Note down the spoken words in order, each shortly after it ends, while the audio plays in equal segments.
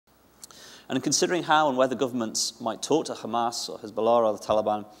And in considering how and whether governments might talk to Hamas or Hezbollah or the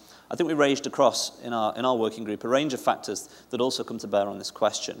Taliban, I think we ranged across in our working group a range of factors that also come to bear on this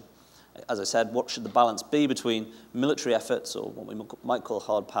question. As I said, what should the balance be between military efforts, or what we might call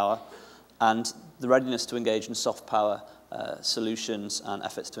hard power, and the readiness to engage in soft power solutions and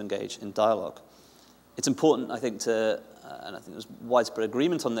efforts to engage in dialogue? It's important, I think, and I think there's widespread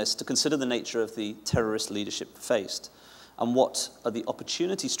agreement on this, to consider the nature of the terrorist leadership faced and what are the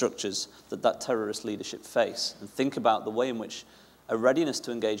opportunity structures that terrorist leadership face, and think about the way in which a readiness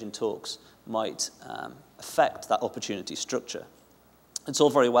to engage in talks might affect that opportunity structure. It's all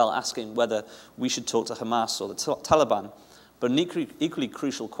very well asking whether we should talk to Hamas or the Taliban, but an equally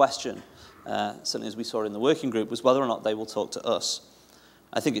crucial question, certainly as we saw in the working group, was whether or not they will talk to us.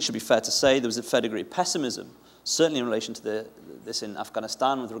 I think it should be fair to say there was a fair degree of pessimism, certainly in relation to this in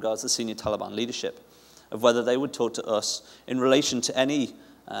Afghanistan with regards to the senior Taliban leadership, of whether they would talk to us in relation to any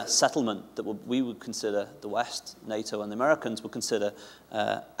settlement that we would consider, the West, NATO, and the Americans would consider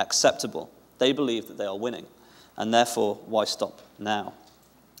acceptable. They believe that they are winning, and therefore, why stop now?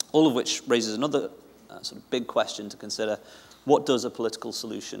 All of which raises another sort of big question to consider. What does a political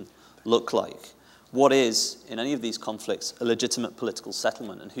solution look like? What is, in any of these conflicts, a legitimate political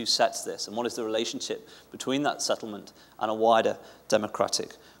settlement, and who sets this? And what is the relationship between that settlement and a wider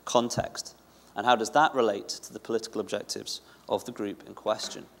democratic context? And how does that relate to the political objectives of the group in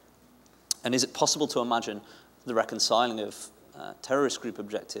question? And is it possible to imagine the reconciling of terrorist group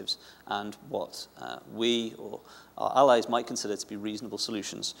objectives and what we or our allies might consider to be reasonable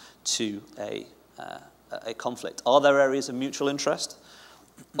solutions to a conflict? Are there areas of mutual interest,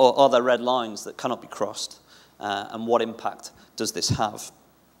 or are there red lines that cannot be crossed? And what impact does this have?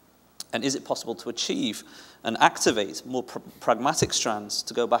 And is it possible to achieve and activate more pragmatic strands,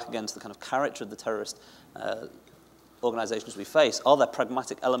 to go back again to the kind of character of the terrorist organizations we face? Are there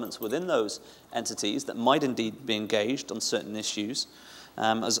pragmatic elements within those entities that might indeed be engaged on certain issues?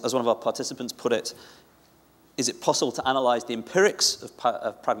 As one of our participants put it, is it possible to analyze the empirics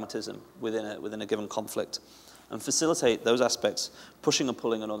of pragmatism within a given conflict and facilitate those aspects, pushing and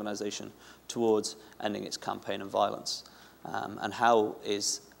pulling an organization towards ending its campaign of violence? And how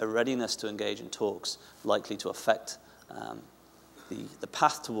is a readiness to engage in talks likely to affect the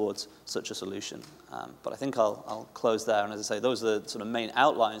path towards such a solution? But I think I'll close there. And as I say, those are the sort of main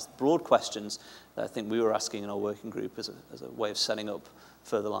outlines, broad questions that I think we were asking in our working group as a way of setting up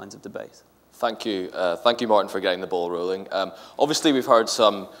further lines of debate. Thank you, Martin, for getting the ball rolling. Obviously, we've heard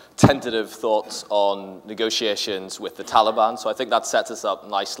some tentative thoughts on negotiations with the Taliban, so I think that sets us up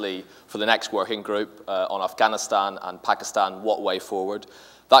nicely for the next working group on Afghanistan and Pakistan, what way forward.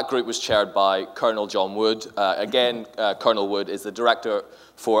 That group was chaired by Colonel John Wood. Colonel Wood is the Director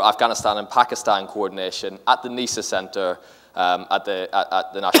for Afghanistan and Pakistan Coordination at the NISA Center at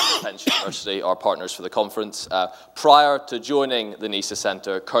the National Defense University, our partners for the conference. Prior to joining the NISA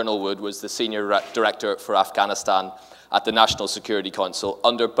Center, Colonel Wood was the Senior Director for Afghanistan at the National Security Council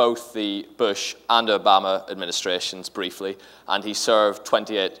under both the Bush and Obama administrations briefly, and he served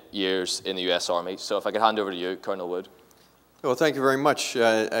 28 years in the US Army. So if I could hand over to you, Colonel Wood. Well, thank you very much.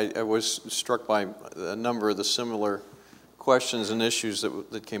 I was struck by a number of the similar questions and issues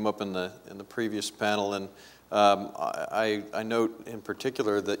that came up in the previous panel, and I note in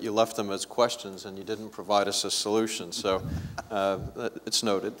particular that you left them as questions and you didn't provide us a solution, so it's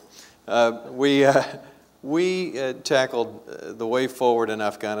noted. We tackled the way forward in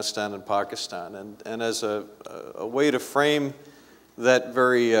Afghanistan and Pakistan, and as a way to frame that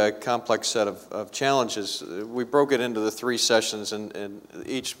very complex set of challenges, we broke it into the 3 sessions, and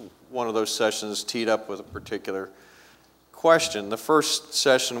each one of those sessions teed up with a particular question. The first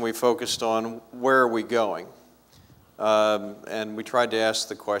session we focused on, where are we going? And we tried to ask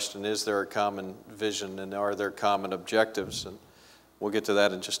the question, is there a common vision and are there common objectives? And we'll get to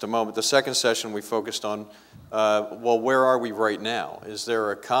that in just a moment. The second session we focused on, well, where are we right now? Is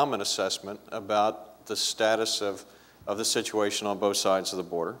there a common assessment about the status of the situation on both sides of the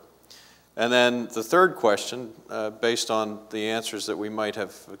border? And then the third question, based on the answers that we might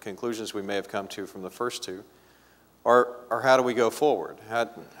have, conclusions we may have come to from the first 2, are how do we go forward?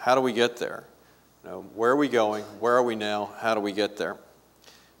 How do we get there? You know, where are we going? Where are we now? How do we get there?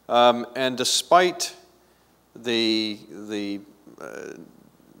 And despite the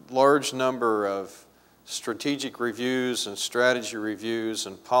large number of strategic reviews and strategy reviews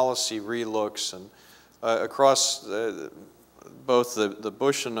and policy relooks and across both the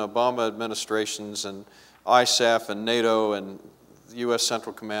Bush and Obama administrations and ISAF and NATO and the U.S.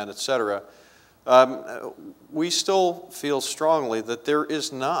 Central Command, et cetera, we still feel strongly that there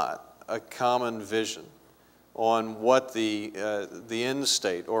is not a common vision on what the end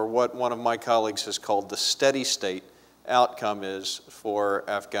state, or what one of my colleagues has called the steady state outcome is for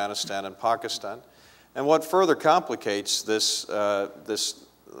Afghanistan and Pakistan. And what further complicates this, this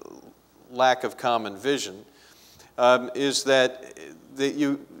lack of common vision is that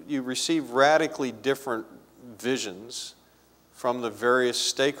you receive radically different visions from the various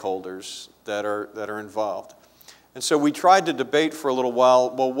stakeholders that are involved. And so we tried to debate for a little while,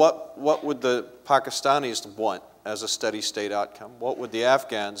 well, what would the Pakistanis want as a steady state outcome? What would the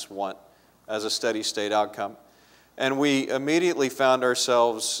Afghans want as a steady state outcome? And we immediately found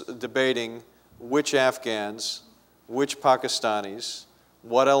ourselves debating which Afghans, which Pakistanis,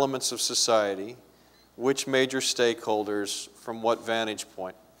 what elements of society, which major stakeholders, from what vantage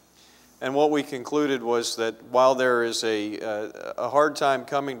point. And what we concluded was that while there is a hard time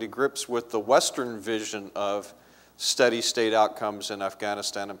coming to grips with the Western vision of steady state outcomes in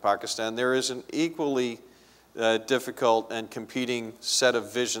Afghanistan and Pakistan, there is an equally difficult and competing set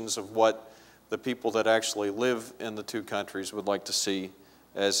of visions of what the people that actually live in the two countries would like to see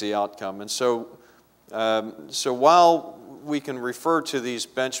as the outcome. And so, so while we can refer to these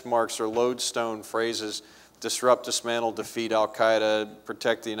benchmarks or lodestone phrases, disrupt, dismantle, defeat al-Qaeda,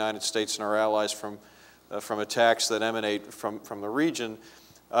 protect the United States and our allies from attacks that emanate from the region,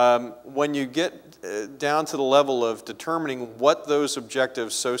 when you get down to the level of determining what those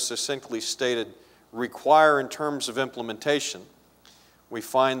objectives so succinctly stated require in terms of implementation, we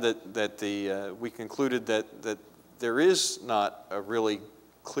find that we concluded that there is not a really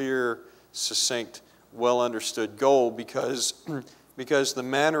clear, succinct, well-understood goal because the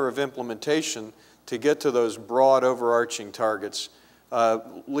manner of implementation to get to those broad overarching targets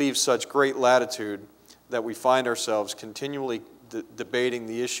leaves such great latitude that we find ourselves continually debating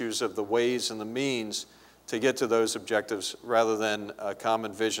the issues of the ways and the means to get to those objectives rather than a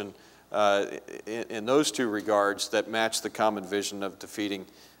common vision in those two regards that match the common vision of defeating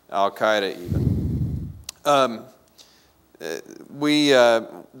al-Qaeda even.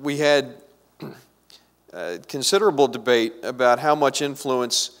 We had considerable debate about how much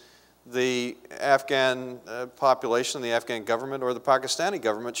influence the Afghan population, the Afghan government, or the Pakistani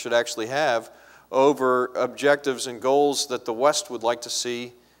government should actually have over objectives and goals that the West would like to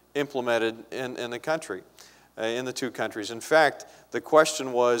see implemented in the country, in the two countries. In fact, the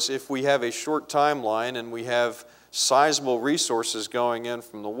question was, if we have a short timeline and we have sizable resources going in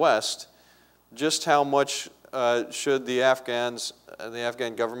from the West, just how much should the Afghan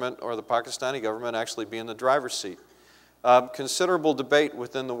government or the Pakistani government actually be in the driver's seat? Considerable debate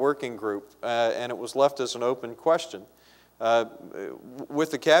within the working group, and it was left as an open question, with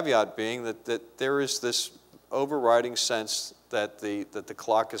the caveat being that there is this overriding sense that the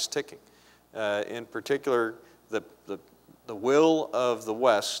clock is ticking. In particular, the will of the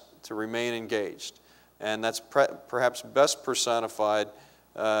West to remain engaged. And that's perhaps best personified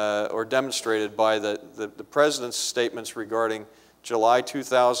or demonstrated by the President's statements regarding July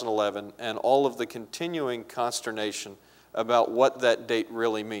 2011 and all of the continuing consternation about what that date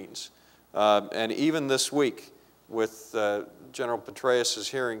really means. And even this week, with General Petraeus'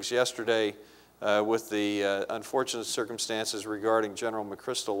 hearings yesterday, with the unfortunate circumstances regarding General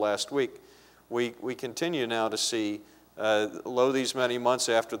McChrystal last week, we continue now to see, lo these many months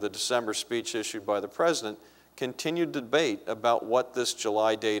after the December speech issued by the President, continued debate about what this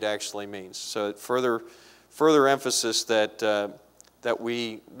July date actually means. So further emphasis that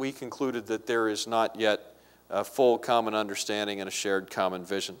we concluded that there is not yet a full common understanding and a shared common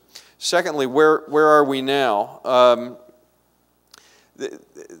vision. Secondly, where are we now?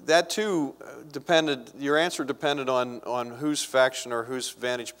 That too depended, your answer depended on whose faction or whose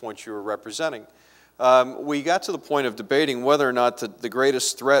vantage point you were representing. We got to the point of debating whether or not the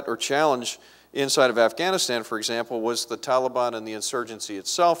greatest threat or challenge inside of Afghanistan, for example, was the Taliban and the insurgency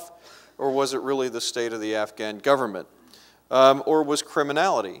itself, or was it really the state of the Afghan government? Or was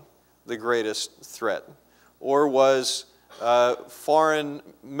criminality the greatest threat? Or was foreign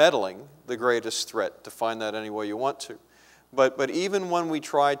meddling the greatest threat? Define that any way you want to. But even when we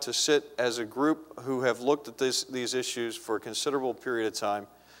tried to sit as a group who have looked at these issues for a considerable period of time,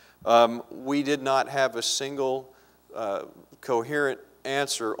 we did not have a single coherent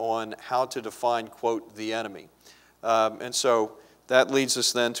answer on how to define, quote, the enemy. And so that leads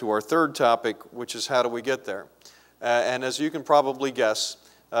us then to our third topic, which is how do we get there? And as you can probably guess,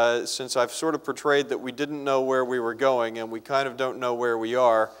 since I've sort of portrayed that we didn't know where we were going and we kind of don't know where we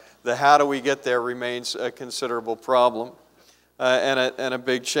are, the how do we get there remains a considerable problem and a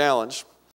big challenge.